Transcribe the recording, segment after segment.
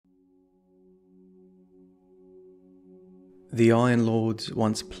The Iron Lords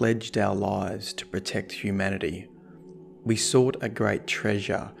once pledged our lives to protect humanity. We sought a great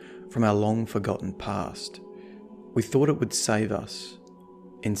treasure from our long-forgotten past. We thought it would save us.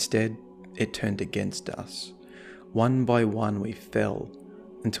 Instead, it turned against us. One by one we fell,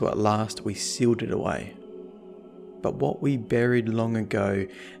 until at last we sealed it away. But what we buried long ago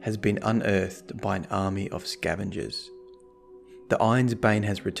has been unearthed by an army of scavengers. The Iron's Bane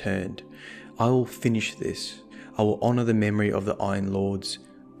has returned. I will finish this. I will honour the memory of the Iron Lords,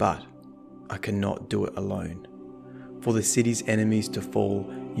 but I cannot do it alone. For the city's enemies to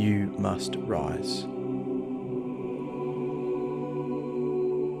fall, you must rise.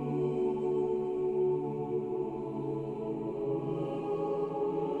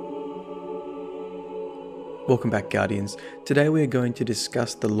 Welcome back, Guardians. Today we are going to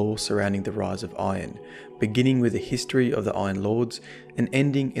discuss the lore surrounding the rise of Iron, beginning with the history of the Iron Lords and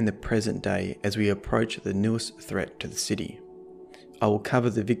ending in the present day as we approach the newest threat to the city. I will cover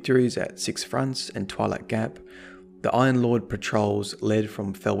the victories at Six Fronts and Twilight Gap, the Iron Lord patrols led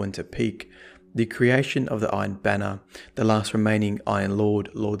from Felwinter Peak, the creation of the Iron Banner, the last remaining Iron Lord,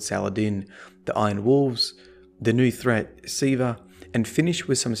 Lord Saladin, the Iron Wolves, the new threat, SIVA, and finish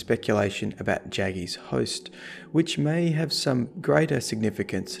with some speculation about Jaggy's host, which may have some greater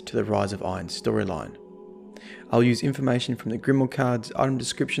significance to the Rise of Iron storyline. I'll use information from the Grimoire cards, item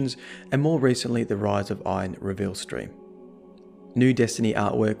descriptions, and more recently the Rise of Iron reveal stream. New Destiny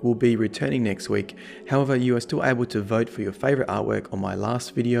artwork will be returning next week, however you are still able to vote for your favourite artwork on my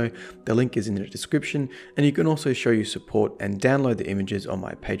last video, the link is in the description, and you can also show your support and download the images on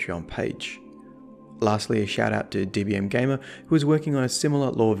my Patreon page. Lastly, a shout out to DBM Gamer, who is working on a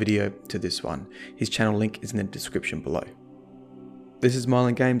similar lore video to this one. His channel link is in the description below. This is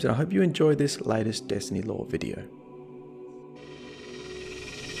Myelin Games, and I hope you enjoy this latest Destiny lore video.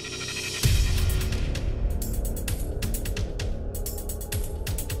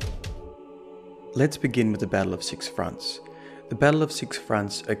 Let's begin with the Battle of Six Fronts. The Battle of Six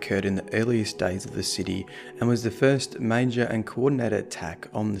Fronts occurred in the earliest days of the city and was the first major and coordinated attack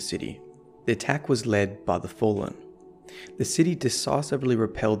on the city. The attack was led by the Fallen. The city decisively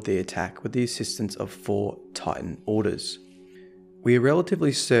repelled the attack with the assistance of 4 Titan Orders. We are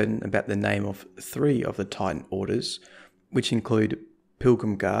relatively certain about the name of 3 of the Titan Orders, which include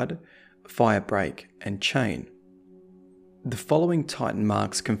Pilgrim Guard, Firebreak, and Chain. The following Titan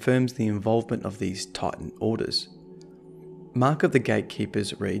marks confirms the involvement of these Titan Orders. Mark of the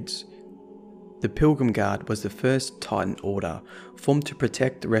Gatekeepers reads, the Pilgrim Guard was the first Titan Order formed to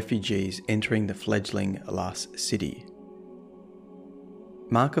protect refugees entering the fledgling Last City.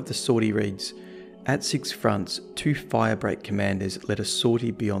 Mark of the Sortie reads, at Six Fronts, 2 Firebreak commanders led a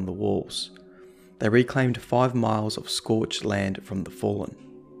sortie beyond the walls. They reclaimed 5 miles of scorched land from the Fallen.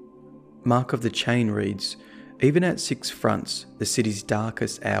 Mark of the Chain reads, even at Six Fronts, the city's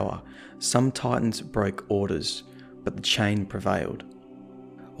darkest hour, some Titans broke orders, but the Chain prevailed.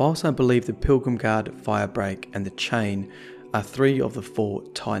 Whilst I believe the Pilgrim Guard, Firebreak, and the Chain are 3 of the 4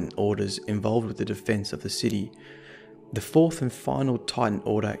 Titan Orders involved with the defence of the city, the 4th and final Titan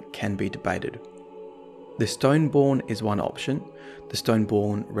Order can be debated. The Stoneborn is one option. The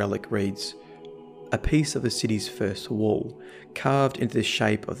Stoneborn relic reads, a piece of the city's first wall, carved into the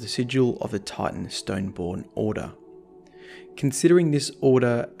shape of the sigil of the Titan Stoneborn Order. Considering this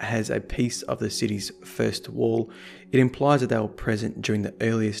order has a piece of the city's first wall, it implies that they were present during the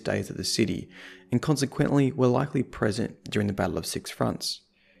earliest days of the city, and consequently were likely present during the Battle of Six Fronts.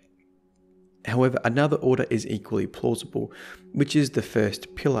 However, another order is equally plausible, which is the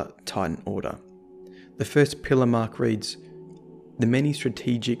First Pillar Titan Order. The First Pillar mark reads, the many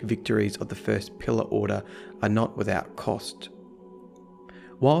strategic victories of the First Pillar Order are not without cost.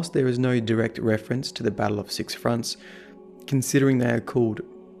 Whilst there is no direct reference to the Battle of Six Fronts, considering they are called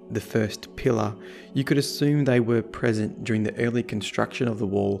the First Pillar, you could assume they were present during the early construction of the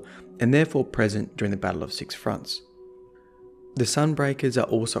wall and therefore present during the Battle of Six Fronts. The Sunbreakers are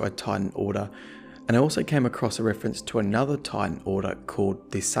also a Titan Order, and I also came across a reference to another Titan Order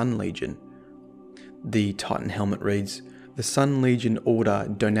called the Sun Legion. The Titan helmet reads, the Sun Legion Order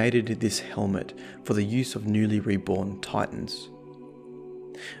donated this helmet for the use of newly reborn Titans.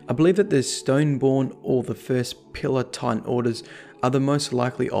 I believe that the Stoneborn or the First Pillar Titan Orders are the most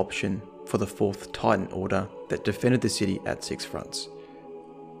likely option for the 4th Titan Order that defended the city at Six Fronts.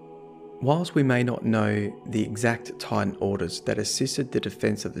 Whilst we may not know the exact Titan Orders that assisted the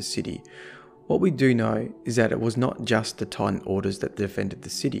defence of the city, what we do know is that it was not just the Titan Orders that defended the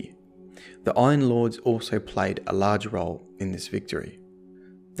city. The Iron Lords also played a large role in this victory.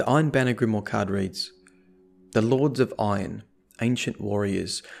 The Iron Banner Grimoire card reads, the Lords of Iron, ancient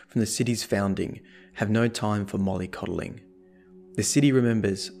warriors from the city's founding, have no time for mollycoddling. The city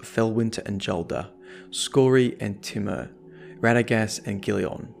remembers Felwinter and Julda, Scory and Timur, Radagast and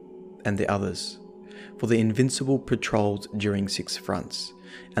Gilion, and the others, for the invincible patrols during Six Fronts,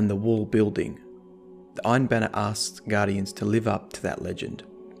 and the wall building. The Iron Banner asks Guardians to live up to that legend.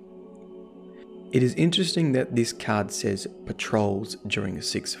 It is interesting that this card says patrols during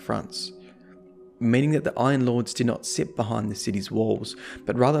Six Fronts, meaning that the Iron Lords did not sit behind the city's walls,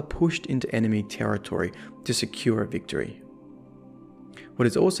 but rather pushed into enemy territory to secure a victory. What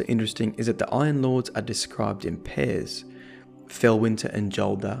is also interesting is that the Iron Lords are described in pairs: Felwinter and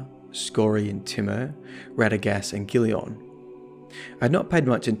Julda, Scory and Timur, Radagast and Gilion. I had not paid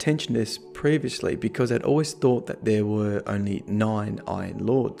much attention to this previously because I'd always thought that there were only 9 Iron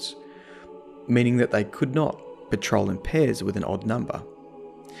Lords, meaning that they could not patrol in pairs with an odd number.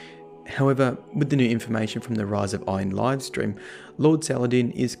 However, with the new information from the Rise of Iron livestream, Lord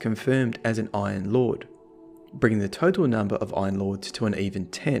Saladin is confirmed as an Iron Lord, bringing the total number of Iron Lords to an even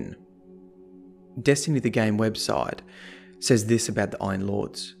 10. Destiny the Game website says this about the Iron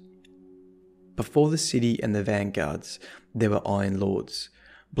Lords. Before the city and the vanguards, there were Iron Lords.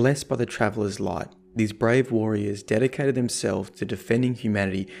 Blessed by the Traveller's light, these brave warriors dedicated themselves to defending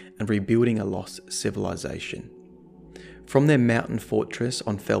humanity and rebuilding a lost civilization. From their mountain fortress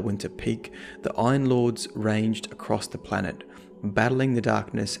on Felwinter Peak, the Iron Lords ranged across the planet, battling the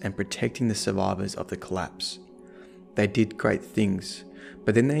darkness and protecting the survivors of the collapse. They did great things,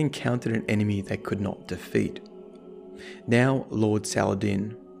 but then they encountered an enemy they could not defeat. Now Lord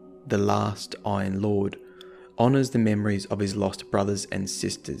Saladin, the last Iron Lord, honours the memories of his lost brothers and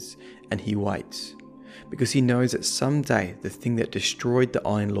sisters, and he waits, because he knows that someday the thing that destroyed the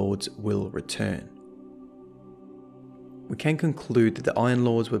Iron Lords will return. We can conclude that the Iron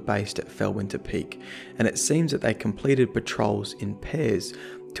Lords were based at Felwinter Peak, and it seems that they completed patrols in pairs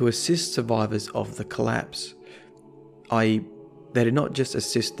to assist survivors of the collapse, i.e., they did not just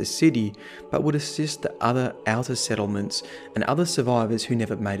assist the city, but would assist the other outer settlements and other survivors who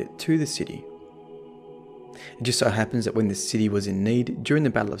never made it to the city. It just so happens that when the city was in need during the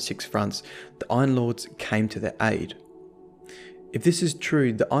Battle of Six Fronts, the Iron Lords came to their aid. If this is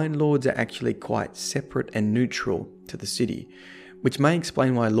true, the Iron Lords are actually quite separate and neutral to the city, which may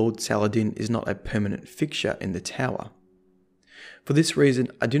explain why Lord Saladin is not a permanent fixture in the tower. For this reason,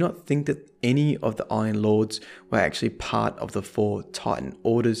 I do not think that any of the Iron Lords were actually part of the 4 Titan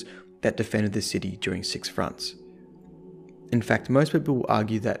orders that defended the city during Six Fronts. In fact, most people will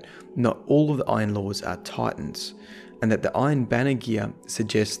argue that not all of the Iron Lords are Titans, and that the Iron Banner gear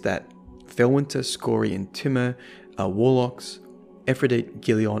suggests that Felwinter, Scory and Timur are Warlocks, Ephrodite,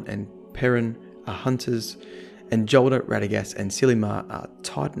 Gilion and Perrin are Hunters, and Julda, Radagast and Silimar are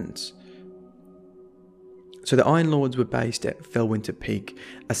Titans. So the Iron Lords were based at Felwinter Peak,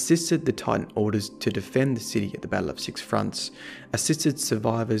 assisted the Titan orders to defend the city at the Battle of Six Fronts, assisted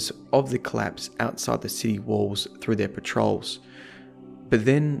survivors of the collapse outside the city walls through their patrols. But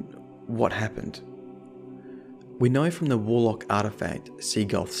then, what happened? We know from the Warlock artifact,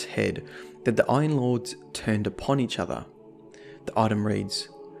 Seagoth's Head, that the Iron Lords turned upon each other. The item reads,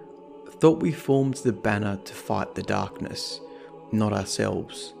 "Thought we formed the banner to fight the darkness, not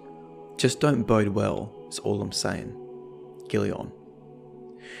ourselves. Just don't bode well, is all I'm saying. Gilion."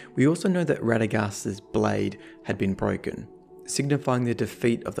 We also know that Radagast's blade had been broken, signifying the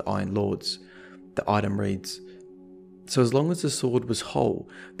defeat of the Iron Lords. The item reads, "So as long as the sword was whole,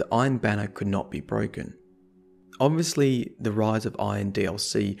 the Iron Banner could not be broken." Obviously, the Rise of Iron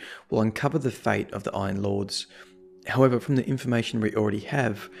DLC will uncover the fate of the Iron Lords. However, from the information we already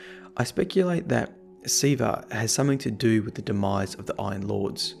have, I speculate that SIVA has something to do with the demise of the Iron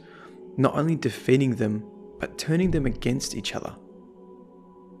Lords, not only defeating them, but turning them against each other.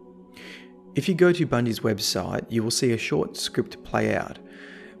 If you go to Bungie's website, you will see a short script play out,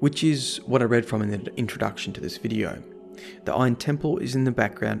 which is what I read from in the introduction to this video. The Iron Temple is in the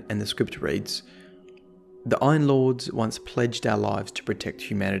background and the script reads, "The Iron Lords once pledged our lives to protect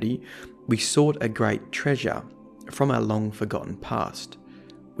humanity. We sought a great treasure from our long forgotten past.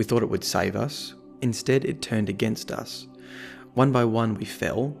 We thought it would save us. Instead, it turned against us. One by one we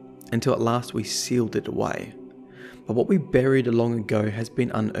fell, until at last we sealed it away. But what we buried long ago has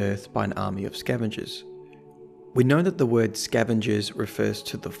been unearthed by an army of scavengers." We know that the word scavengers refers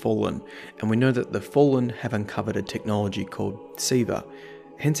to the Fallen, and we know that the Fallen have uncovered a technology called SIVA.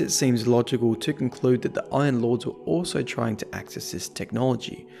 Hence it seems logical to conclude that the Iron Lords were also trying to access this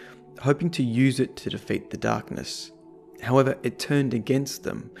technology, hoping to use it to defeat the darkness. However, it turned against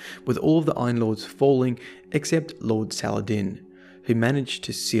them, with all of the Iron Lords falling except Lord Saladin, who managed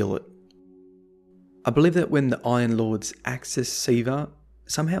to seal it. I believe that when the Iron Lords accessed SIVA,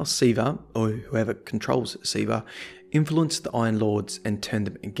 Somehow SIVA, or whoever controls SIVA, influenced the Iron Lords and turned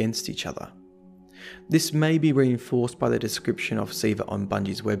them against each other. This may be reinforced by the description of SIVA on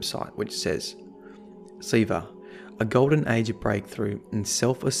Bungie's website, which says, SIVA, a golden age breakthrough in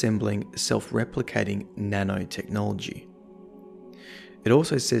self-assembling, self-replicating nanotechnology. It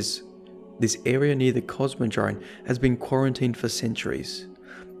also says, this area near the Cosmodrome has been quarantined for centuries.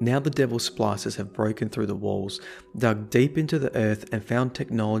 Now the Devil Splicers have broken through the walls, dug deep into the earth and found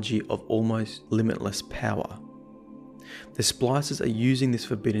technology of almost limitless power. The Splicers are using this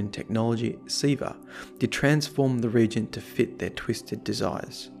forbidden technology, SIVA, to transform the region to fit their twisted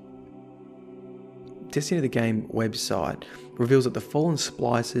desires. Destiny the Game website reveals that the fallen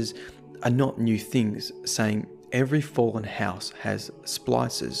Splicers are not new things, saying every fallen house has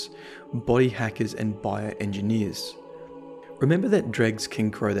splicers, body hackers and bioengineers. Remember that dregs can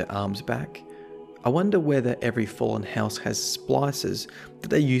grow their arms back? I wonder whether every fallen house has splicers that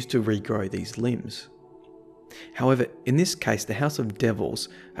they use to regrow these limbs. However, in this case, the House of Devils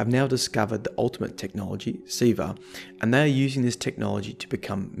have now discovered the ultimate technology, SIVA, and they are using this technology to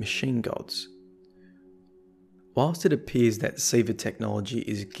become machine gods. Whilst it appears that SIVA technology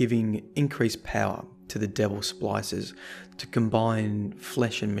is giving increased power to the Devil Splicers to combine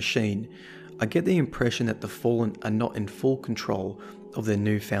flesh and machine, I get the impression that the Fallen are not in full control of their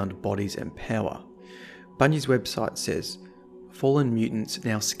newfound bodies and power. Bungie's website says, Fallen mutants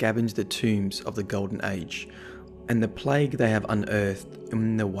now scavenge the tombs of the Golden Age, and the plague they have unearthed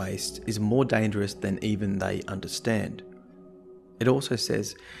in the waste is more dangerous than even they understand. It also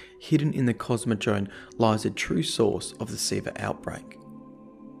says, hidden in the Cosmodrome lies the true source of the SIVA outbreak.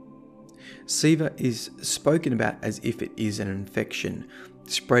 SIVA is spoken about as if it is an infection,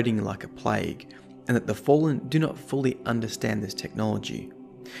 spreading like a plague, and that the Fallen do not fully understand this technology,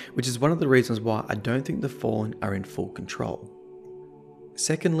 which is one of the reasons why I don't think the Fallen are in full control.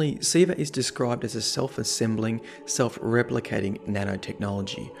 Secondly, SIVA is described as a self-assembling, self-replicating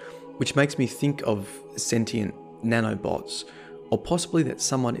nanotechnology, which makes me think of sentient nanobots, or possibly that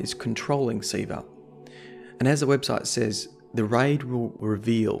someone is controlling SIVA. And as the website says, the raid will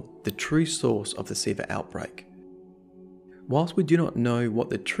reveal the true source of the SIVA outbreak. Whilst we do not know what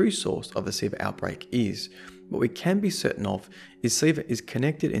the true source of the SIVA outbreak is, what we can be certain of is SIVA is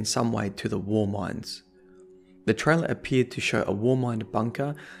connected in some way to the war mines. The trailer appeared to show a war mine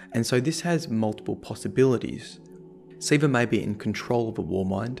bunker, and so this has multiple possibilities. SIVA may be in control of a war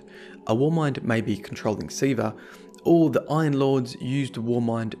mine may be controlling SIVA, or the Iron Lords used the war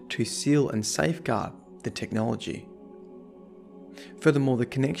mine to seal and safeguard the technology. Furthermore, the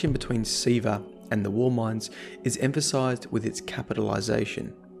connection between SIVA and the war mines is emphasized with its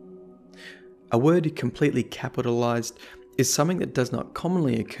capitalization. A word completely capitalized is something that does not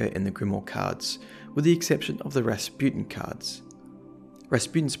commonly occur in the Grimoire cards, with the exception of the Rasputin cards.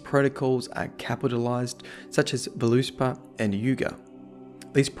 Rasputin's protocols are capitalized, such as Voluspa and Yuga.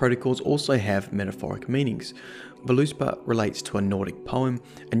 These protocols also have metaphoric meanings. Voluspa relates to a Nordic poem,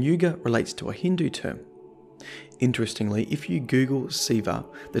 and Yuga relates to a Hindu term. Interestingly, if you Google SIVA,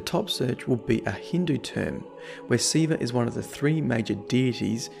 the top search will be a Hindu term, where SIVA is one of the three major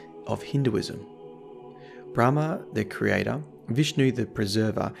deities of Hinduism. Brahma, the creator, Vishnu, the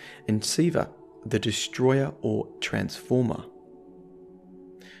preserver, and Shiva, the destroyer or transformer.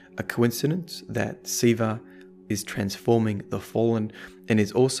 A coincidence that SIVA is transforming the fallen and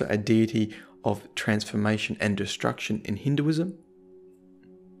is also a deity of transformation and destruction in Hinduism?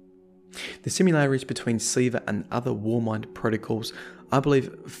 The similarities between SIVA and other Warmind protocols, I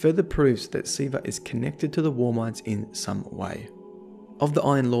believe, further proves that SIVA is connected to the Warminds in some way. Of the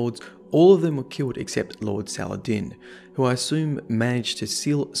Iron Lords, all of them were killed except Lord Saladin, who I assume managed to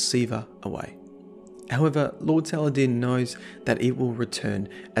seal SIVA away. However, Lord Saladin knows that it will return,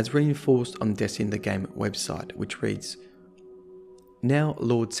 as reinforced on Destiny the Game website, which reads, "Now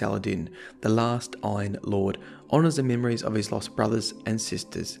Lord Saladin, the last Iron Lord, honours the memories of his lost brothers and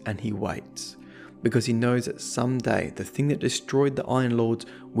sisters, and he waits, because he knows that someday the thing that destroyed the Iron Lords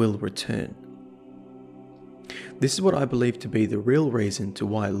will return." This is what I believe to be the real reason to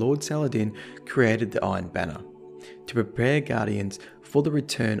why Lord Saladin created the Iron Banner, to prepare Guardians for the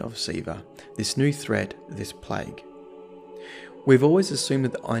return of SIVA, this new threat, this plague. We've always assumed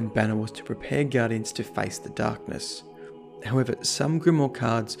that the Iron Banner was to prepare Guardians to face the darkness. However, some Grimoire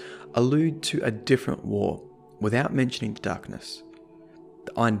cards allude to a different war, without mentioning the darkness.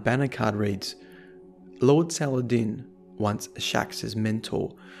 The Iron Banner card reads, "Lord Saladin, once Shax's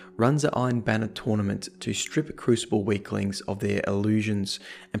mentor, runs the Iron Banner tournament to strip Crucible weaklings of their illusions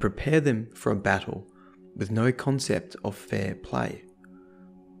and prepare them for a battle, with no concept of fair play.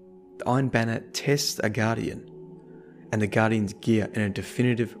 The Iron Banner tests a Guardian. and the Guardians' gear in a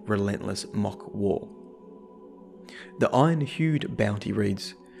definitive, relentless mock war. The iron-hued bounty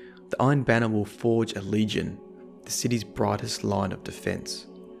reads, "The Iron Banner will forge a legion, the city's brightest line of defence.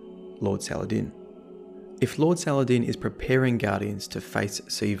 Lord Saladin." If Lord Saladin is preparing Guardians to face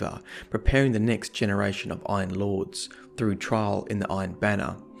SIVA, preparing the next generation of Iron Lords through trial in the Iron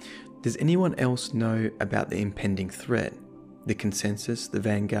Banner, does anyone else know about the impending threat? The consensus, the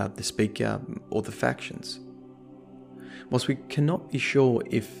vanguard, the speaker, or the factions? Whilst we cannot be sure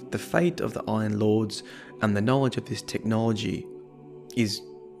if the fate of the Iron Lords and the knowledge of this technology is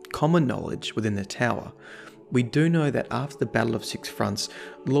common knowledge within the tower, we do know that after the Battle of Six Fronts,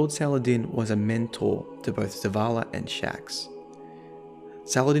 Lord Saladin was a mentor to both Zavala and Shaxx.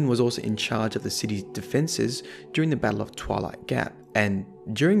 Saladin was also in charge of the city's defences during the Battle of Twilight Gap, and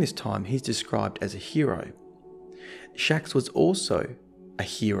during this time he's described as a hero. Shaxx was also a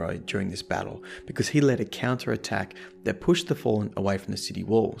hero during this battle because he led a counter-attack that pushed the Fallen away from the city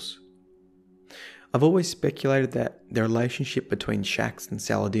walls. I've always speculated that the relationship between Shaxx and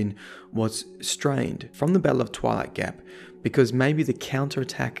Saladin was strained from the Battle of Twilight Gap because maybe the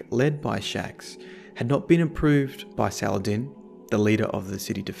counter-attack led by Shaxx had not been approved by Saladin, the leader of the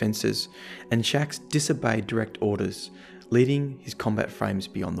city defences, and Shaxx disobeyed direct orders, leading his combat frames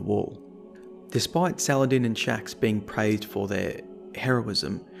beyond the wall. Despite Saladin and Shaxx being praised for their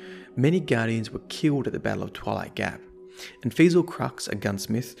heroism, many Guardians were killed at the Battle of Twilight Gap, and Feasel Crux, a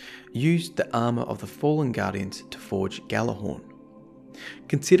gunsmith, used the armour of the fallen Guardians to forge Gjallarhorn.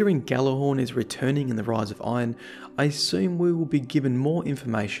 Considering Gjallarhorn is returning in the Rise of Iron, I assume we will be given more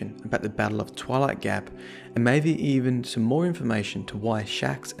information about the Battle of Twilight Gap, and maybe even some more information to why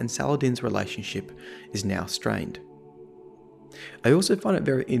Shaxx and Saladin's relationship is now strained. I also find it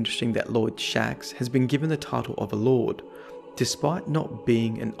very interesting that Lord Shaxx has been given the title of a Lord, despite not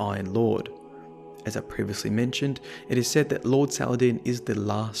being an Iron Lord. As I previously mentioned, it is said that Lord Saladin is the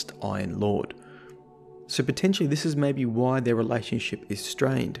last Iron Lord. So potentially this is maybe why their relationship is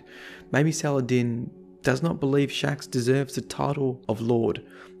strained. Maybe Saladin does not believe Shaxx deserves the title of Lord,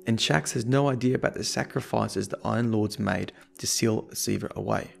 and Shaxx has no idea about the sacrifices the Iron Lords made to seal SIVA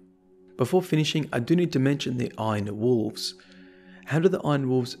away. Before finishing, I do need to mention the Iron Wolves. How do the Iron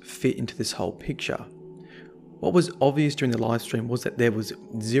Wolves fit into this whole picture? What was obvious during the livestream was that there was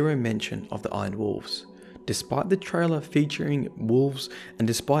zero mention of the Iron Wolves. Despite the trailer featuring wolves and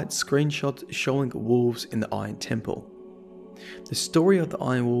despite screenshots showing wolves in the Iron Temple. The story of the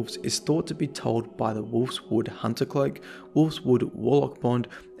Iron Wolves is thought to be told by the Wolfswood Hunter Cloak, Wolfswood Warlock Bond,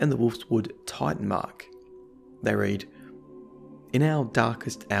 and the Wolfswood Titan Mark. They read, "In our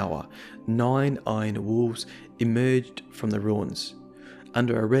darkest hour, 9 Iron Wolves emerged from the ruins.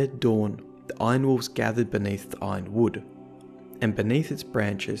 Under a red dawn, the Iron Wolves gathered beneath the Iron Wood, and beneath its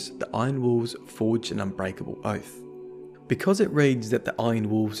branches the Iron Wolves forged an unbreakable oath." Because it reads that the Iron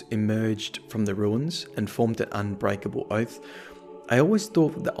Wolves emerged from the ruins and formed an unbreakable oath, I always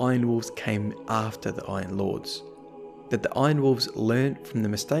thought that the Iron Wolves came after the Iron Lords, that the Iron Wolves learnt from the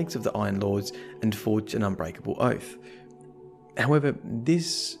mistakes of the Iron Lords and forged an unbreakable oath. However,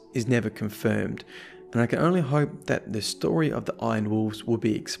 this is never confirmed, and I can only hope that the story of the Iron Wolves will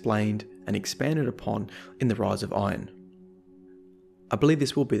be explained and expanded upon in the Rise of Iron. I believe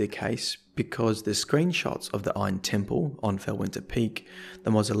this will be the case because the screenshots of the Iron Temple on Felwinter Peak,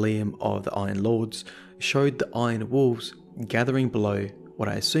 the mausoleum of the Iron Lords, showed the Iron Wolves gathering below what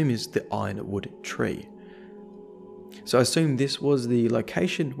I assume is the Ironwood tree. So I assume this was the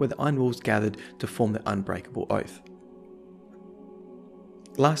location where the Iron Wolves gathered to form the unbreakable oath.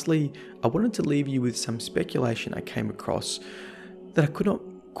 Lastly, I wanted to leave you with some speculation I came across that I could not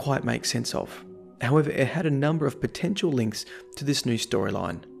quite make sense of. However, it had a number of potential links to this new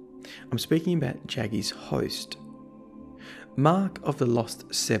storyline. I'm speaking about Jaggy's host. Mark of the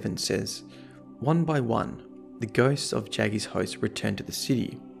Lost Seven says, "One by one, the ghosts of Jaggy's host returned to the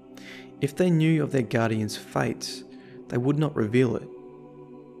city. If they knew of their guardian's fates, they would not reveal it."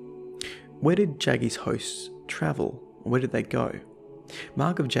 Where did Jaggy's hosts travel? Where did they go?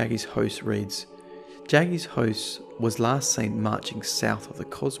 Mark of Jaggy's host reads, "Jaggy's host was last seen marching south of the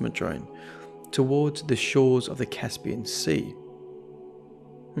Cosmodrome, towards the shores of the Caspian Sea."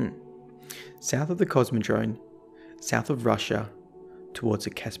 South of the Cosmodrome, south of Russia, towards the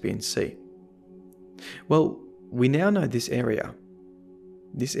Caspian Sea. Well, we now know this area.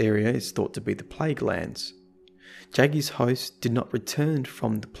 This area is thought to be the Plague Lands. Jaggy's host did not return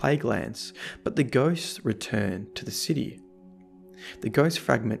from the Plague Lands, but the ghosts returned to the city. The Ghost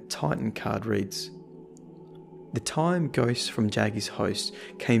Fragment Titan card reads, "The time ghosts from Jaggy's host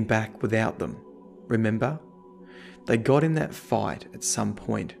came back without them. Remember? They got in that fight at some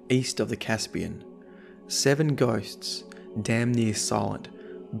point east of the Caspian. 7 ghosts damn near silent,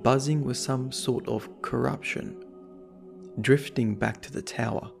 buzzing with some sort of corruption, drifting back to the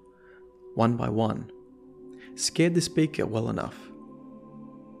tower, one by one, scared the speaker well enough.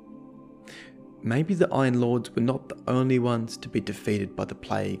 Maybe the Iron Lords were not the only ones to be defeated by the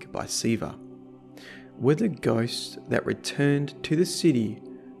plague by SIVA. Were the ghosts that returned to the city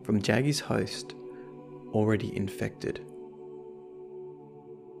from Jaggy's host already infected?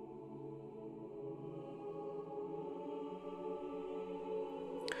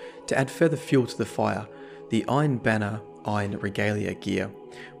 To add further fuel to the fire, the Iron Banner, Iron Regalia gear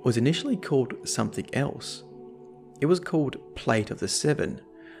was initially called something else. It was called Plate of the Seven,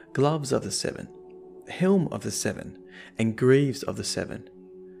 Gloves of the Seven, Helm of the Seven, and Greaves of the Seven.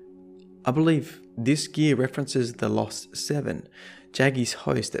 I believe this gear references the Lost Seven, Jaggy's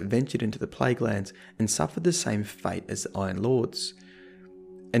host that ventured into the Plaguelands and suffered the same fate as the Iron Lords.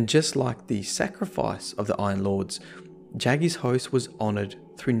 And just like the sacrifice of the Iron Lords, Jaggy's host was honoured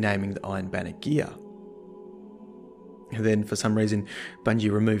through naming the Iron Banner gear. And then for some reason,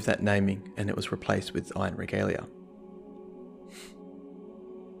 Bungie removed that naming and it was replaced with Iron Regalia.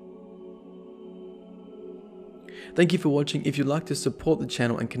 Thank you for watching. If you'd like to support the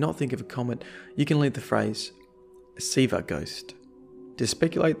channel and cannot think of a comment, you can leave the phrase SIVA Ghost to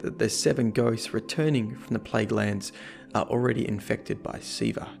speculate that the 7 ghosts returning from the Plaguelands are already infected by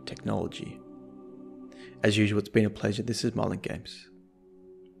SIVA technology. As usual, it's been a pleasure. This is Myelin Games.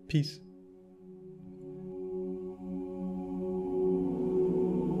 Peace.